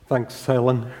Thanks,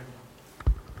 Helen.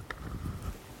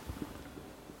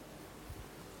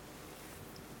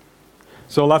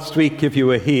 So last week, if you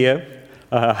were here,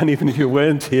 and even if you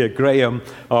weren't here, Graham,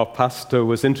 our pastor,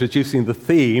 was introducing the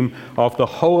theme of the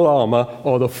whole armor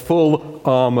or the full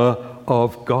armor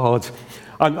of God.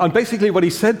 And basically what he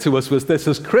said to us was this: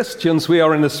 as Christians, we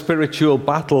are in a spiritual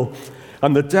battle.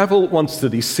 And the devil wants to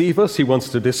deceive us, he wants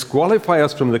to disqualify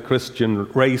us from the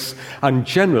Christian race, and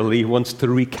generally he wants to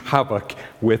wreak havoc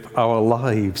with our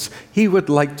lives. He would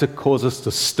like to cause us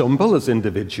to stumble as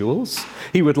individuals.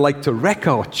 He would like to wreck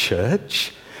our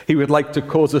church. He would like to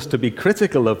cause us to be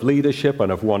critical of leadership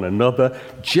and of one another.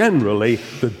 Generally,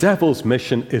 the devil's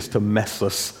mission is to mess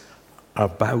us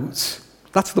about.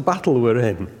 That's the battle we're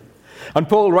in. And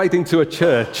Paul, writing to a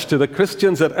church, to the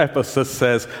Christians at Ephesus,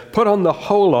 says, put on the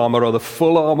whole armor or the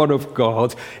full armor of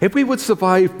God. If we would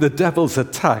survive the devil's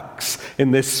attacks in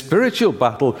this spiritual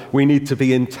battle, we need to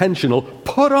be intentional.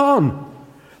 Put on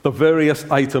the various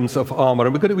items of armor.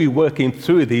 And we're going to be working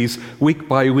through these week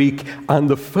by week. And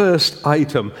the first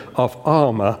item of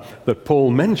armor that Paul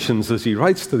mentions as he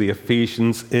writes to the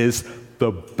Ephesians is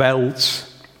the belt.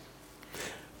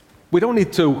 We don't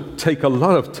need to take a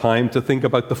lot of time to think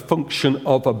about the function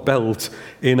of a belt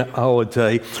in our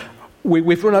day.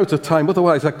 We've run out of time.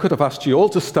 Otherwise, I could have asked you all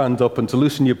to stand up and to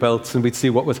loosen your belts and we'd see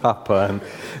what would happen.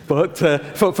 But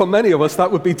for many of us, that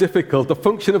would be difficult. The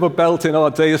function of a belt in our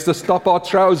day is to stop our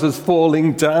trousers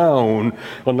falling down,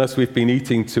 unless we've been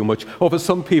eating too much. Or for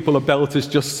some people, a belt is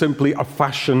just simply a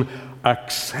fashion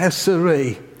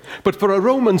accessory. But for a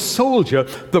Roman soldier,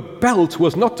 the belt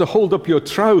was not to hold up your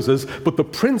trousers, but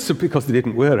because they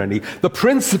didn't wear any, the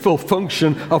principal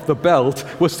function of the belt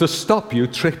was to stop you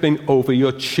tripping over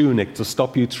your tunic, to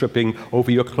stop you tripping over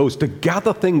your clothes, to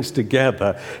gather things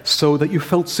together so that you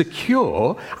felt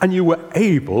secure and you were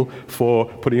able for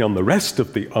putting on the rest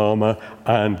of the armor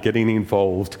and getting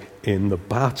involved in the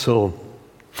battle.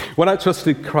 When I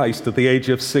trusted Christ at the age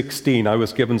of 16, I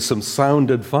was given some sound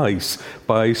advice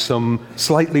by some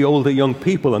slightly older young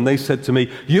people, and they said to me,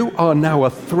 you are now a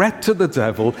threat to the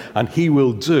devil, and he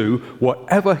will do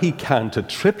whatever he can to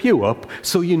trip you up,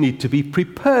 so you need to be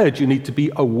prepared. You need to be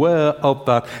aware of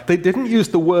that. They didn't use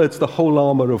the words, the whole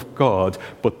armor of God,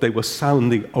 but they were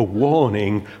sounding a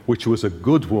warning, which was a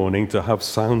good warning to have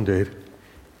sounded.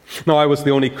 Now, I was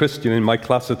the only Christian in my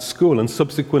class at school and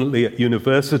subsequently at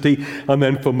university, and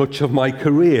then for much of my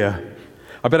career.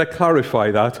 I better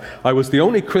clarify that. I was the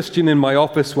only Christian in my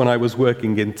office when I was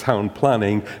working in town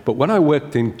planning, but when I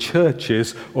worked in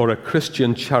churches or a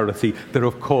Christian charity, there are,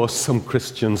 of course, some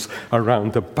Christians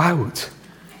around about.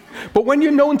 But when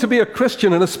you're known to be a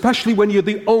Christian, and especially when you're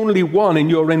the only one in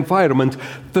your environment,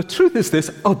 the truth is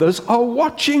this: others are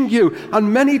watching you,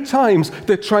 and many times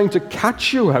they're trying to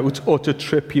catch you out or to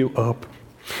trip you up.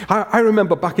 I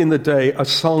remember back in the day a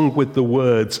song with the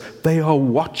words, they are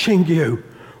watching you,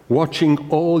 watching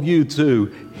all you do,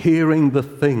 hearing the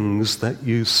things that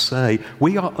you say.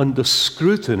 We are under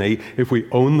scrutiny if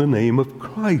we own the name of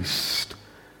Christ.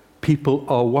 People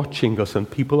are watching us,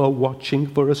 and people are watching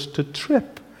for us to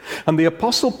trip. And the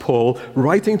Apostle Paul,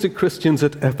 writing to Christians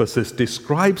at Ephesus,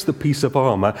 describes the piece of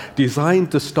armor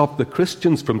designed to stop the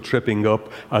Christians from tripping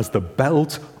up as the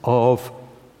belt of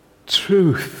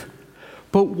truth.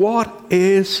 But what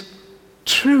is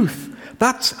truth?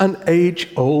 That's an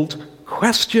age-old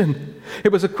question.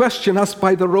 It was a question asked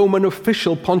by the Roman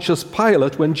official Pontius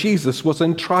Pilate when Jesus was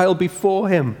in trial before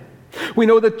him. We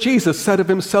know that Jesus said of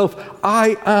himself,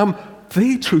 I am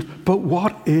the truth. But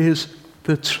what is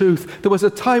the truth? There was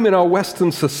a time in our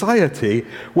Western society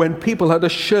when people had a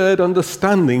shared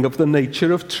understanding of the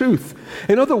nature of truth.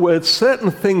 In other words, certain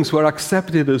things were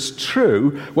accepted as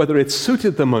true, whether it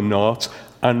suited them or not,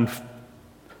 and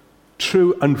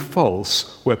true and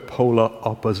false were polar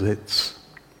opposites.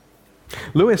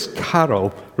 Lewis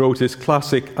Carroll wrote his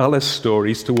classic Alice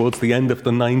stories towards the end of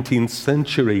the 19th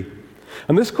century.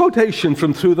 And this quotation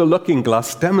from Through the Looking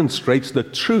Glass demonstrates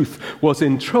that truth was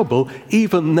in trouble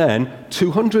even then,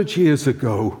 200 years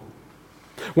ago.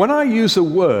 When I use a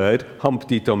word,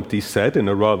 Humpty Dumpty said in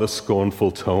a rather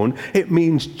scornful tone, it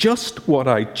means just what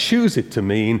I choose it to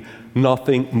mean,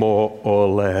 nothing more or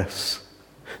less.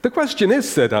 The question is,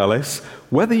 said Alice,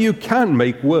 whether you can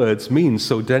make words mean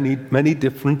so many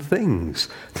different things.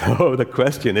 No, the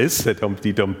question is, said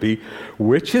Humpty Dumpty,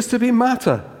 which is to be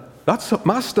master? That's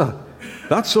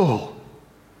all.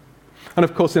 And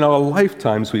of course, in our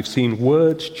lifetimes, we've seen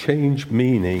words change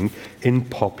meaning in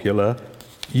popular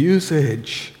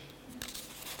usage.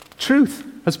 Truth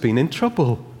has been in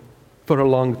trouble for a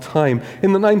long time.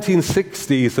 In the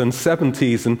 1960s and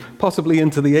 70s and possibly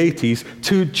into the 80s,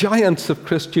 two giants of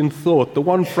Christian thought, the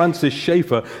one Francis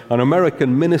Schaeffer, an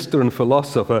American minister and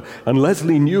philosopher, and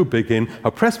Leslie Newbigin, a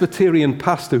Presbyterian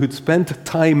pastor who'd spent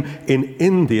time in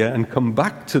India and come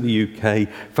back to the UK,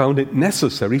 found it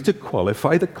necessary to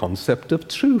qualify the concept of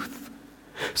truth.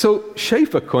 So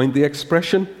Schaeffer coined the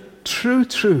expression true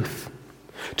truth.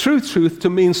 True truth to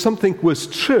mean something was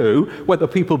true, whether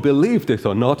people believed it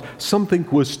or not. Something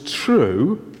was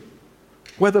true,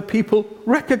 whether people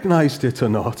recognized it or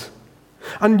not.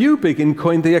 And Newbigin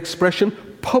coined the expression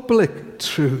public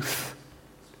truth.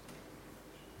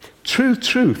 True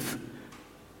truth.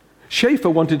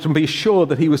 Schaeffer wanted to be sure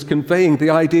that he was conveying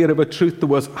the idea of a truth that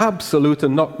was absolute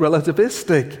and not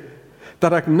relativistic,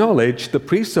 that acknowledged the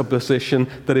presupposition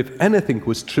that if anything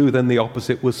was true, then the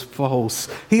opposite was false.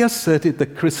 He asserted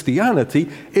that Christianity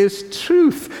is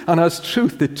truth, and as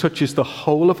truth, it touches the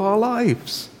whole of our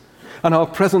lives. And our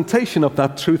presentation of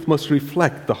that truth must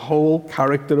reflect the whole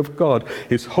character of God,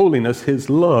 His holiness, His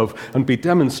love, and be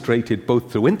demonstrated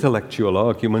both through intellectual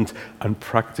argument and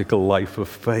practical life of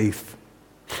faith.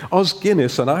 Os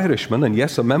Guinness, an Irishman, and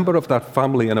yes, a member of that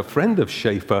family and a friend of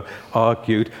Schaeffer,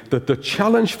 argued that the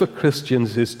challenge for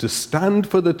Christians is to stand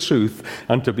for the truth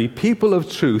and to be people of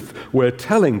truth where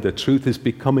telling the truth is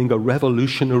becoming a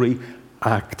revolutionary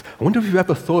act. I wonder if you've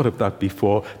ever thought of that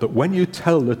before, that when you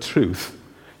tell the truth,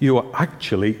 you are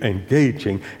actually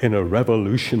engaging in a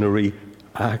revolutionary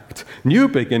act.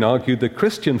 Newbigin argued that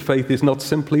Christian faith is not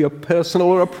simply a personal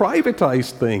or a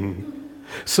privatized thing.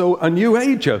 So a New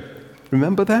Ager,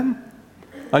 remember them?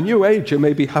 A New Ager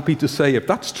may be happy to say, if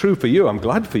that's true for you, I'm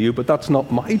glad for you, but that's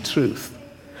not my truth.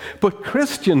 But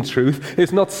Christian truth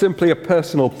is not simply a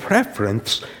personal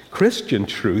preference. Christian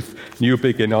truth,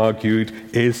 Newbigin argued,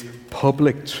 is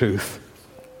public truth.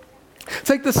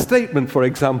 Take the statement, for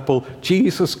example,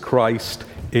 Jesus Christ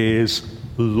is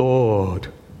Lord.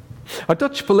 A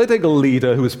Dutch political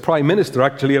leader who was Prime Minister,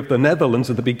 actually, of the Netherlands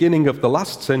at the beginning of the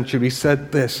last century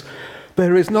said this: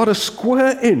 "There is not a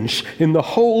square inch in the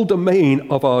whole domain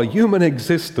of our human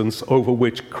existence over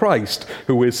which Christ,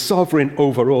 who is sovereign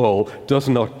over all, does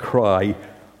not cry,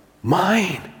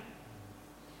 'Mine.'"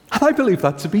 And I believe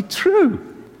that to be true.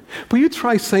 But you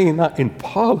try saying that in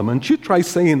Parliament, you try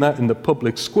saying that in the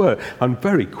public square, and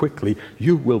very quickly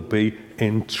you will be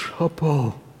in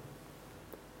trouble.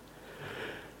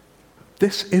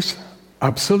 This is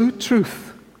absolute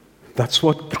truth. That's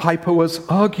what Kuyper was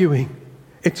arguing.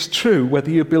 It's true whether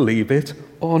you believe it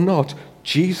or not.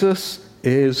 Jesus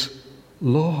is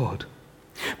Lord.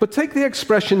 But take the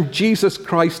expression, Jesus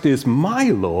Christ is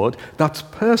my Lord. That's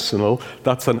personal.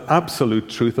 That's an absolute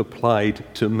truth applied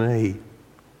to me.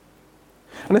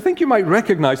 And I think you might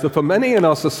recognize that for many in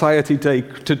our society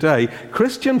today,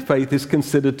 Christian faith is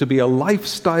considered to be a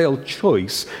lifestyle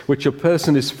choice which a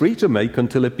person is free to make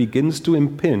until it begins to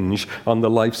impinge on the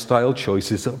lifestyle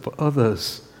choices of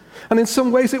others. And in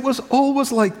some ways, it was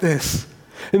always like this.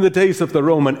 In the days of the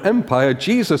Roman Empire,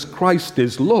 Jesus Christ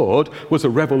is Lord was a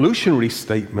revolutionary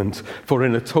statement, for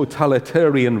in a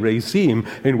totalitarian regime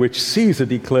in which Caesar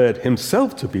declared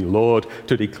himself to be Lord,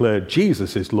 to declare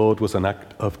Jesus is Lord was an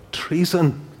act of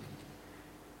treason.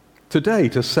 Today,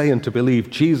 to say and to believe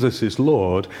Jesus is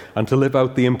Lord and to live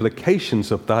out the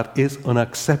implications of that is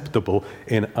unacceptable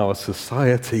in our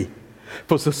society.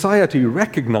 For society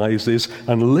recognizes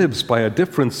and lives by a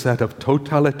different set of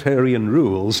totalitarian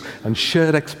rules and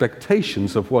shared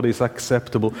expectations of what is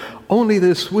acceptable. Only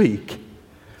this week,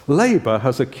 Labour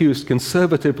has accused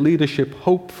Conservative leadership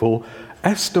hopeful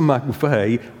Esther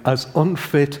McVey as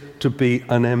unfit to be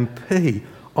an MP.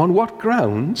 On what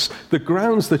grounds? The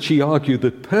grounds that she argued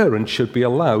that parents should be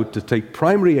allowed to take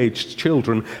primary-aged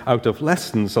children out of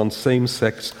lessons on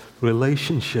same-sex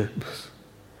relationships.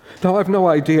 Now, I've no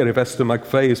idea if Esther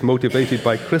McVey is motivated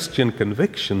by Christian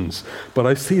convictions, but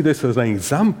I see this as an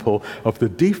example of the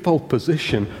default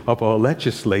position of our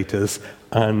legislators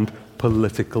and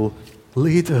political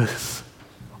leaders.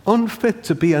 Unfit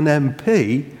to be an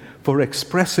MP for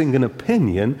expressing an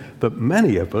opinion that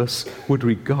many of us would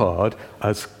regard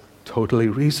as totally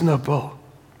reasonable.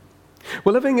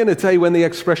 We're living in a day when the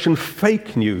expression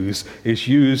fake news is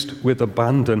used with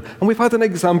abandon, and we've had an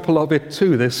example of it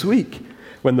too this week,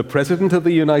 when the President of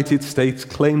the United States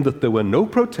claimed that there were no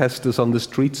protesters on the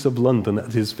streets of London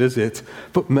at his visit,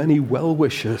 but many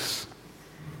well-wishers.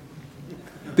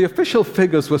 The official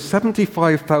figures were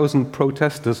 75,000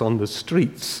 protesters on the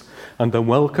streets and a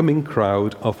welcoming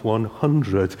crowd of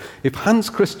 100. If Hans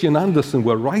Christian Andersen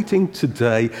were writing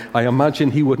today, I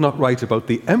imagine he would not write about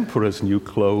the emperor's new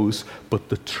clothes, but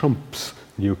the Trump's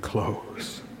new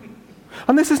clothes.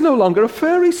 And this is no longer a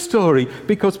fairy story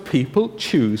because people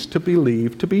choose to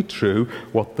believe to be true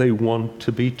what they want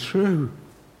to be true.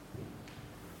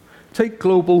 Take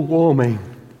global warming.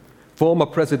 Former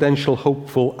presidential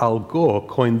hopeful Al Gore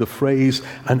coined the phrase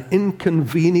 "an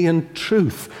inconvenient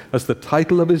truth" as the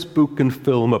title of his book and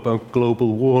film about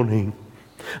global warming.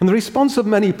 And the response of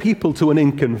many people to an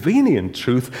inconvenient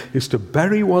truth is to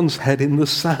bury one's head in the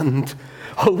sand,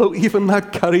 although even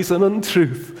that carries an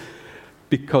untruth.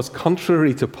 Because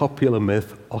contrary to popular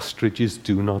myth, ostriches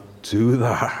do not do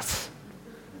that.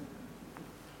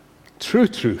 True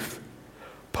truth,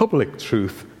 public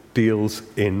truth, deals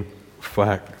in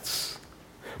facts.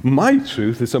 My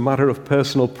truth is a matter of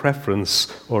personal preference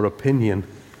or opinion.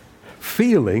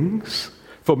 Feelings,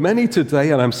 for many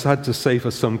today, and I'm sad to say for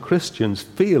some Christians,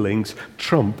 feelings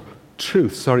trump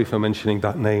truth. Sorry for mentioning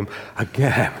that name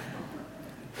again.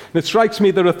 It strikes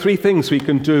me there are three things we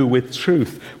can do with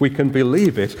truth. We can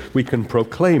believe it, we can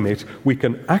proclaim it, we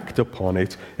can act upon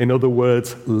it. In other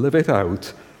words, live it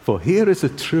out. For here is a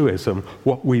truism: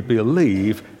 what we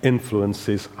believe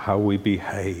influences how we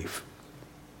behave.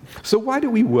 So why do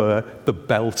we wear the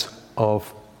belt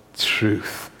of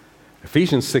truth?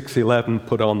 Ephesians 6:11,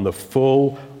 put on the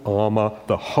full armor,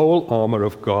 the whole armor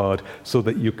of God, so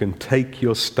that you can take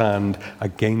your stand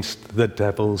against the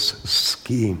devil's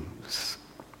schemes.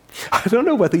 I don't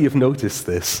know whether you've noticed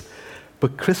this,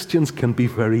 but Christians can be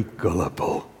very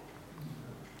gullible.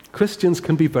 Christians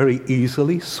can be very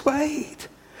easily swayed.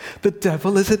 The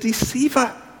devil is a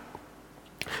deceiver.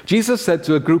 Jesus said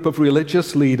to a group of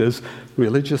religious leaders,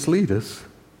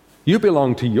 "You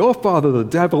belong to your father, the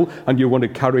devil, and you want to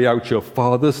carry out your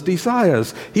father's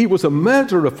desires. He was a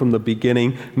murderer from the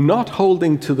beginning, not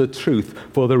holding to the truth,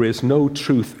 for there is no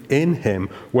truth in him.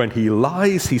 When he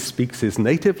lies, he speaks his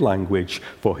native language,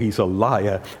 for he's a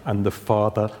liar and the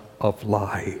father of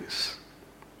lies."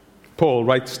 Paul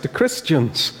writes to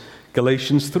Christians,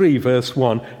 Galatians 3, verse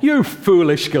 1, "You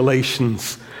foolish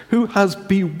Galatians, who has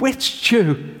bewitched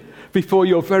you? Before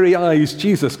your very eyes,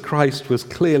 Jesus Christ was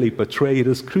clearly portrayed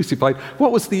as crucified."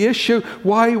 What was the issue?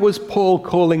 Why was Paul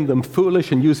calling them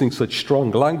foolish and using such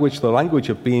strong language, the language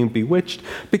of being bewitched?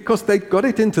 Because they got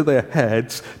it into their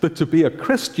heads that to be a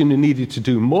Christian, you needed to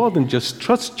do more than just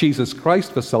trust Jesus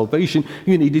Christ for salvation.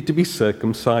 You needed to be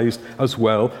circumcised as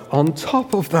well on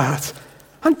top of that.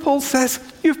 And Paul says,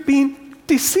 you've been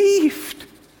deceived.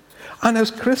 And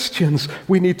as Christians,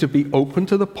 we need to be open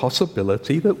to the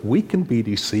possibility that we can be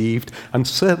deceived, and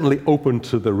certainly open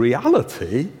to the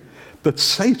reality that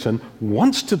Satan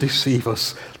wants to deceive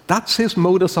us. That's his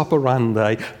modus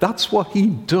operandi. That's what he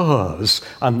does,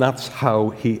 and that's how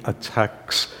he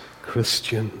attacks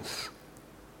Christians.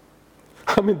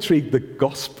 I'm intrigued that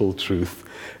gospel truth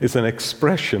is an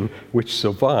expression which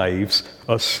survives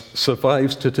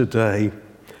to today.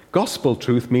 Gospel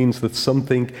truth means that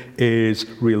something is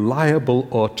reliable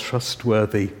or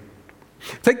trustworthy.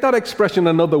 Take that expression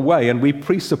another way, and we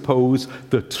presuppose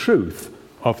the truth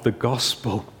of the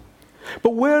gospel.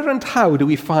 But where and how do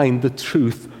we find the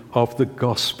truth of the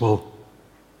gospel?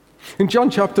 In John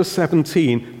chapter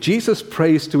 17, Jesus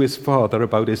prays to his Father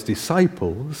about his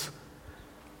disciples,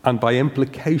 and by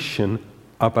implication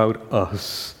about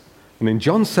us. And in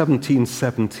John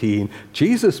 17:17,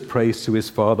 Jesus prays to his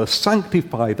Father,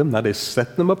 "Sanctify them," that is,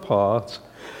 set them apart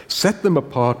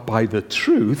by the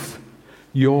truth.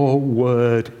 Your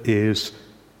word is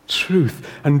truth.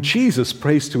 And Jesus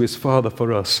prays to his Father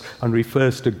for us and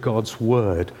refers to God's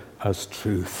word as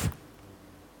truth.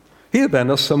 Here then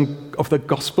are some of the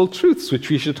gospel truths which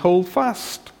we should hold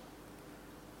fast.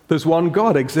 There's one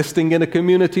God existing in a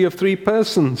community of three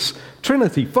persons: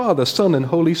 Trinity, Father, Son, and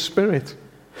Holy Spirit.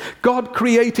 God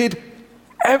created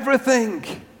everything.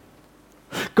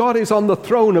 God is on the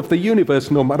throne of the universe,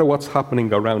 no matter what's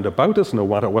happening around about us, no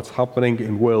matter what's happening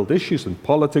in world issues and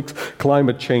politics,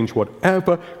 climate change,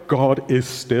 whatever, God is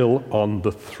still on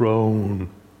the throne.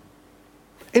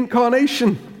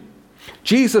 Incarnation.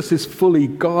 Jesus is fully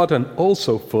God and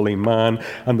also fully man,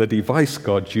 and the device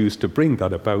God used to bring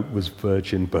that about was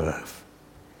virgin birth.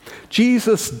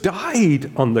 Jesus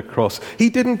died on the cross. He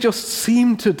didn't just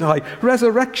seem to die.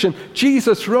 Resurrection.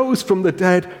 Jesus rose from the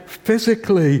dead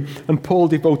physically. And Paul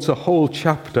devotes a whole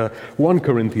chapter, 1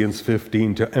 Corinthians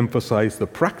 15, to emphasize the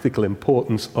practical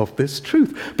importance of this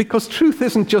truth. Because truth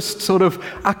isn't just sort of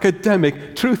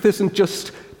academic. Truth isn't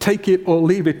just take it or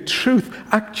leave it. Truth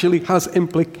actually has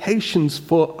implications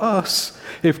for us.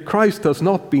 If Christ has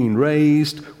not been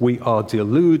raised, we are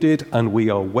deluded and we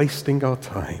are wasting our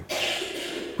time.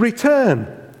 Return.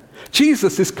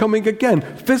 Jesus is coming again,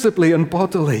 visibly and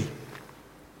bodily.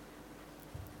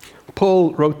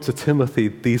 Paul wrote to Timothy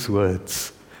these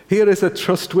words. Here is a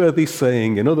trustworthy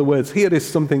saying. In other words, here is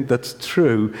something that's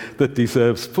true, that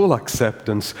deserves full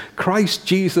acceptance. Christ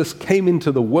Jesus came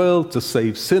into the world to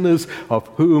save sinners, of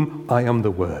whom I am the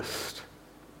worst.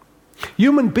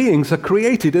 Human beings are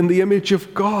created in the image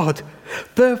of God.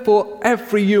 Therefore,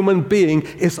 every human being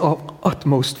is of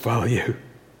utmost value.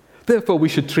 Therefore, we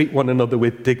should treat one another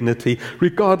with dignity,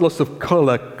 regardless of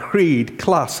color, creed,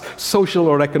 class, social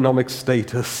or economic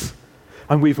status.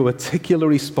 And we've a particular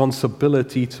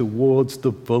responsibility towards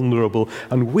the vulnerable.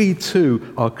 And we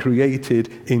too are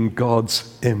created in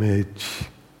God's image.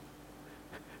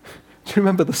 Do you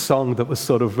remember the song that was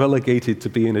sort of relegated to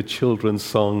being a children's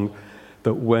song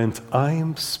that went,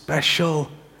 I'm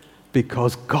special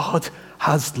because God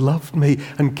has loved me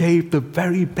and gave the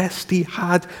very best he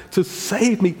had to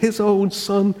save me, his own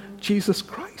son, Jesus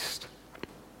Christ?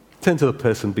 Turn to the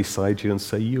person beside you and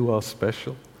say, you are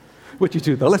special. Would you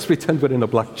do that? Let's pretend we're in a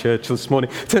black church this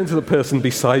morning. Turn to the person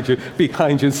beside you,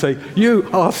 behind you, and say, you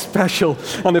are special.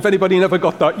 And if anybody never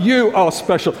got that, you are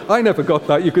special. I never got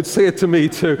that. You could say it to me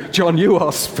too. John, you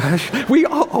are special. We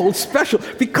are all special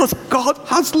because God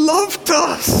has loved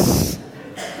us.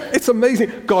 It's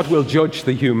amazing. God will judge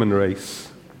the human race.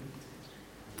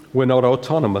 We're not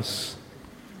autonomous.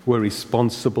 We're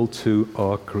responsible to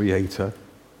our Creator.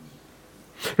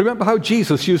 Remember how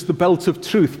Jesus used the belt of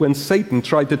truth when Satan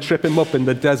tried to trip him up in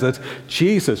the desert?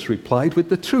 Jesus replied with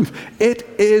the truth. It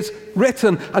is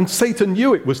written. And Satan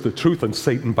knew it was the truth, and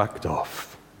Satan backed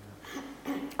off.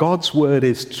 God's word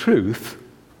is truth,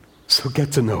 so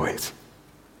get to know it.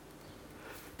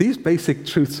 These basic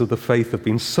truths of the faith have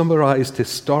been summarized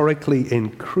historically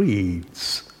in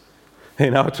creeds.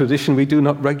 In our tradition, we do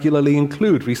not regularly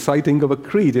include reciting of a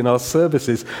creed in our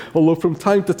services, although from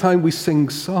time to time we sing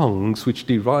songs which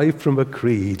derive from a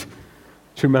creed. Do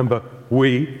you remember?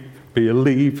 We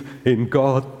believe in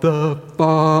God the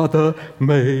Father,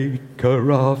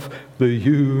 maker of the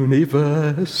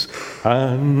universe,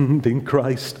 and in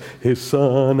Christ, his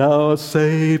Son, our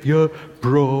Savior,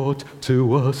 brought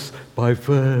to us by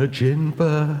virgin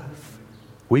birth.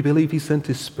 We believe he sent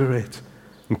his Spirit.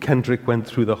 And Kendrick went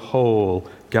through the whole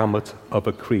gamut of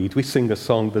a creed. We sing a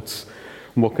song that's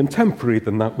more contemporary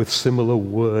than that with similar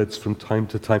words from time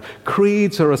to time.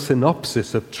 Creeds are a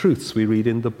synopsis of truths we read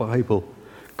in the Bible.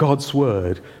 God's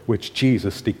word, which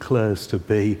Jesus declares to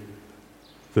be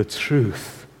the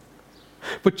truth.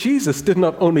 But Jesus did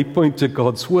not only point to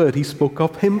God's word, he spoke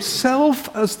of himself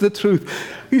as the truth.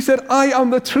 He said, I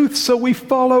am the truth, so we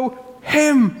follow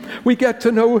him. We get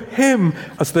to know him.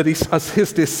 As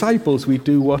his disciples, we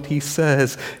do what he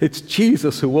says. It's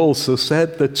Jesus who also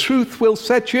said, the truth will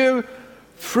set you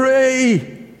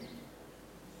free.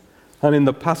 And in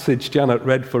the passage Janet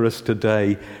read for us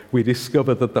today, we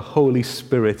discover that the Holy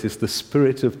Spirit is the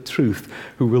Spirit of truth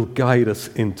who will guide us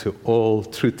into all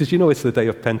truth. Did you know it's the day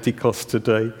of Pentecost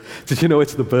today? Did you know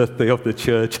it's the birthday of the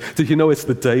church? Did you know it's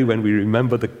the day when we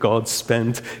remember that God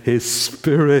spent his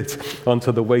Spirit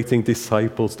onto the waiting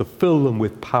disciples to fill them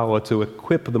with power, to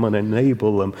equip them and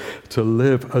enable them to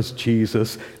live as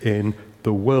Jesus in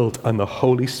the world? And the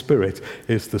Holy Spirit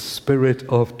is the Spirit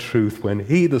of truth. When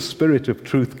he, the Spirit of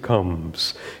truth,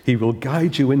 comes, he will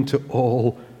guide you into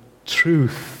all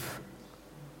truth.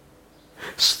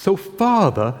 So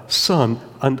Father, Son,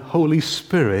 and Holy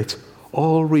Spirit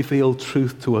all reveal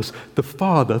truth to us. The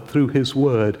Father through his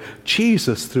word,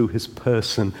 Jesus through his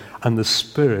person, and the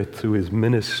Spirit through his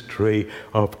ministry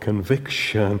of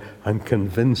conviction and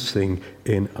convincing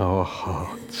in our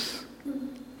hearts.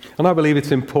 And I believe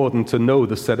it's important to know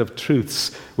the set of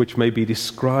truths which may be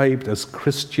described as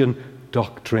Christian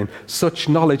doctrine. Such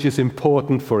knowledge is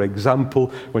important, for example,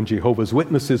 when Jehovah's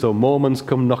Witnesses or Mormons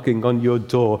come knocking on your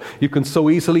door. You can so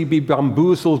easily be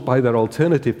bamboozled by their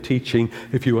alternative teaching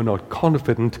if you are not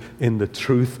confident in the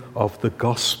truth of the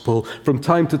gospel. From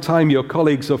time to time, your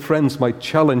colleagues or friends might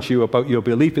challenge you about your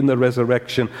belief in the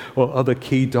resurrection or other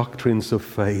key doctrines of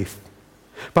faith.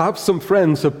 Perhaps some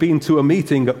friends have been to a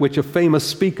meeting at which a famous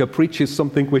speaker preaches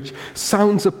something which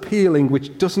sounds appealing,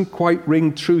 which doesn't quite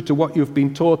ring true to what you've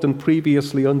been taught and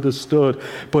previously understood.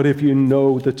 But if you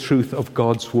know the truth of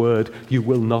God's word, you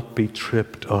will not be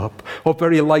tripped up. Or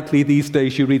very likely these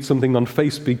days you read something on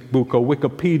Facebook or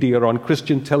Wikipedia or on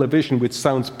Christian television which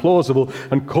sounds plausible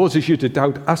and causes you to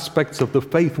doubt aspects of the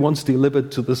faith once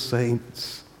delivered to the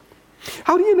saints.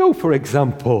 How do you know, for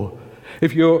example,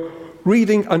 if you're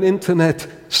reading an internet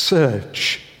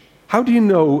search, how do you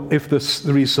know if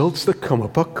the results that come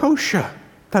up are kosher?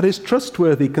 That is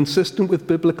trustworthy, consistent with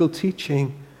biblical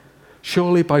teaching.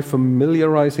 Surely by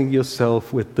familiarizing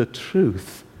yourself with the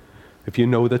truth If you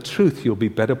know the truth, you'll be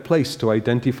better placed to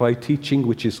identify teaching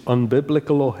which is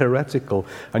unbiblical or heretical,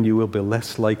 and you will be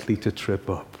less likely to trip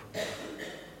up.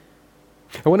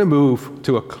 I want to move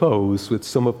to a close with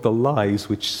some of the lies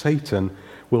which Satan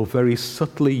will very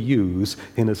subtly use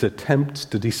in his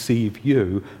attempt to deceive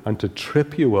you and to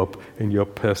trip you up in your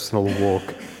personal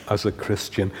walk as a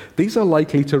Christian. These are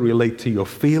likely to relate to your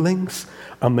feelings,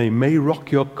 and they may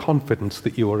rock your confidence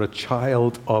that you are a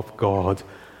child of God.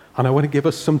 And I want to give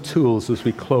us some tools as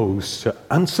we close to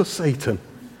answer Satan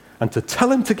and to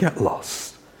tell him to get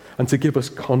lost and to give us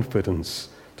confidence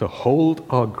to hold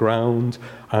our ground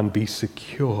and be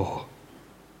secure.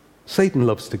 Satan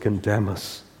loves to condemn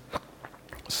us.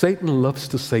 Satan loves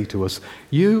to say to us,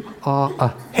 you are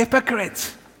a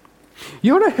hypocrite.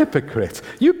 You're a hypocrite.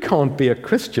 You can't be a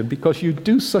Christian because you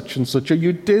do such and such, or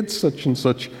you did such and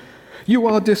such. You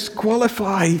are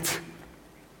disqualified.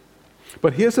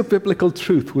 But here's a biblical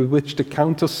truth with which to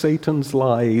counter Satan's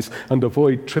lies and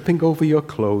avoid tripping over your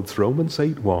clothes. Romans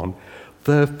 8:1.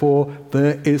 Therefore,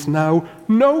 there is now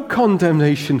no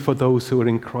condemnation for those who are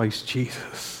in Christ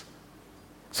Jesus.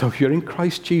 So if you're in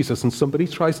Christ Jesus and somebody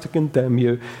tries to condemn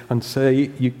you and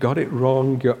say, you got it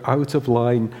wrong, you're out of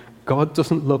line, God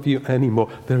doesn't love you anymore,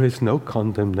 there is no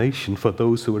condemnation for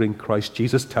those who are in Christ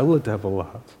Jesus. Tell the devil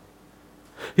that.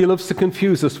 He loves to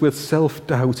confuse us with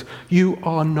self-doubt. You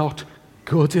are not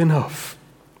good enough.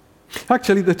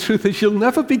 Actually, the truth is you'll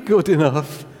never be good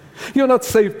enough. You're not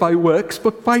saved by works,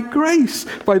 but by grace,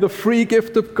 by the free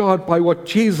gift of God, by what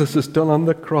Jesus has done on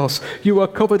the cross. You are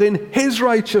covered in his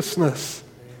righteousness.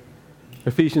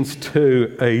 Ephesians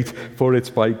 2:8, for it's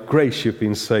by grace you've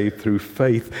been saved through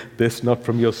faith, this not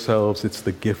from yourselves, it's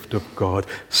the gift of God.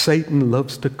 Satan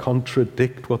loves to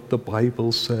contradict what the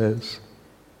Bible says.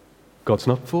 God's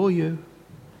not for you.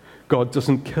 God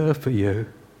doesn't care for you.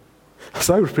 As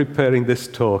I was preparing this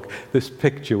talk, this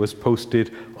picture was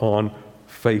posted on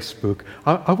Facebook.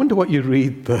 I wonder what you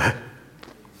read there.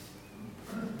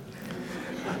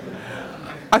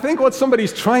 I think what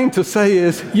somebody's trying to say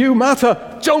is, you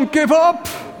matter, don't give up.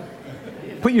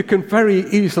 But you can very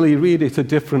easily read it a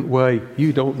different way.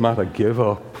 You don't matter, give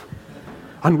up.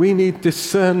 And we need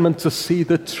discernment to see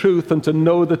the truth and to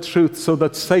know the truth so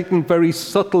that Satan very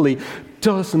subtly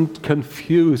doesn't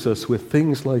confuse us with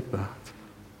things like that.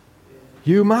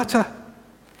 You matter.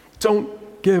 Don't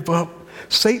give up.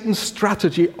 Satan's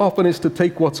strategy often is to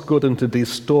take what's good and to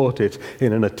distort it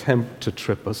in an attempt to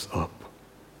trip us up.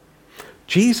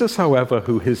 Jesus, however,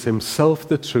 who is himself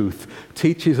the truth,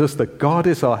 teaches us that God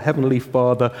is our heavenly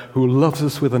Father who loves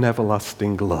us with an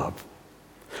everlasting love.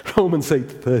 Romans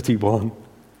 8:31.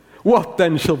 What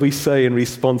then shall we say in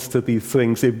response to these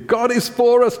things? If God is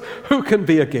for us, who can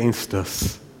be against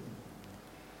us?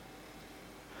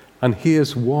 And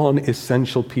here's one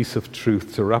essential piece of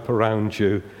truth to wrap around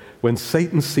you when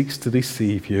Satan seeks to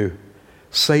deceive you.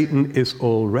 Satan is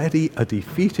already a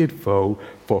defeated foe,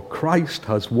 for Christ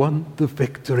has won the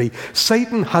victory.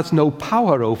 Satan has no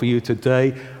power over you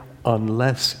today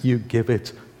unless you give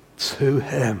it to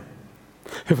him.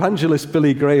 Evangelist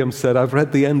Billy Graham said, I've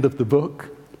read the end of the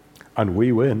book, and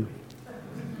we win.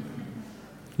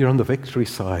 You're on the victory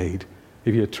side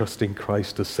if you're trusting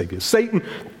Christ as Savior. Satan,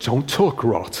 don't talk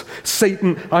rot.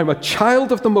 Satan, I'm a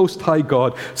child of the Most High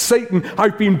God. Satan,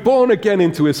 I've been born again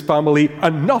into his family,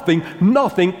 and nothing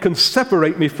can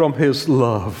separate me from his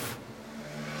love.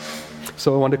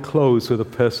 So I want to close with a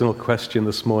personal question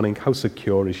this morning. How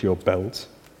secure is your belt?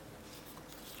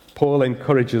 Paul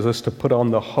encourages us to put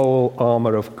on the whole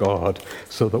armor of God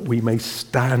so that we may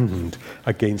stand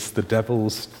against the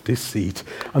devil's deceit.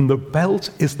 And the belt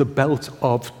is the belt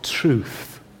of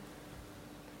truth.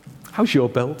 How's your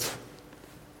belt?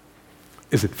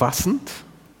 Is it fastened?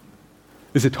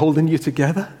 Is it holding you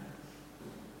together?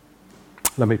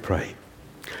 Let me pray.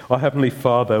 Our Heavenly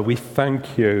Father, we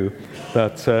thank you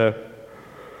that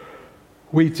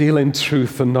we deal in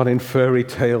truth and not in fairy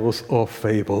tales or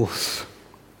fables.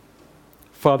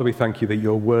 Father, we thank you that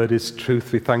your word is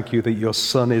truth. We thank you that your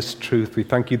Son is truth. We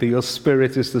thank you that your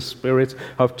Spirit is the Spirit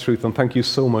of truth. And thank you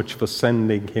so much for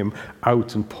sending him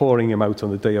out and pouring him out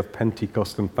on the day of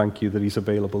Pentecost. And thank you that he's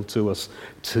available to us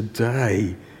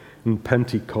today in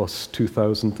Pentecost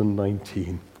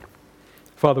 2019.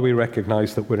 Father, we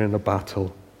recognize that we're in a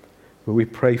battle. But we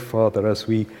pray, Father, as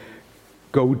we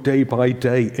go day by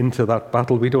day into that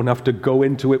battle. We don't have to go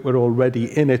into it. We're already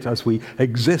in it as we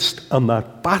exist on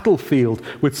that battlefield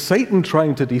with Satan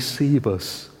trying to deceive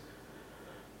us.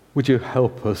 Would you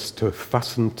help us to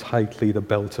fasten tightly the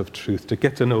belt of truth, to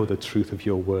get to know the truth of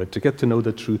your word, to get to know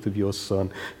the truth of your Son,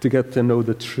 to get to know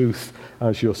the truth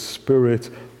as your Spirit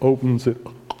opens it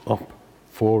up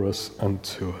for us and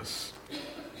to us.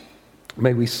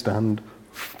 May we stand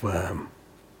firm.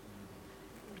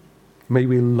 May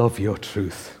we love your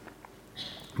truth.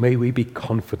 May we be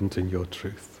confident in your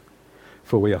truth.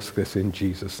 For we ask this in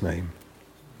Jesus' name.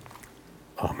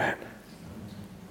 Amen.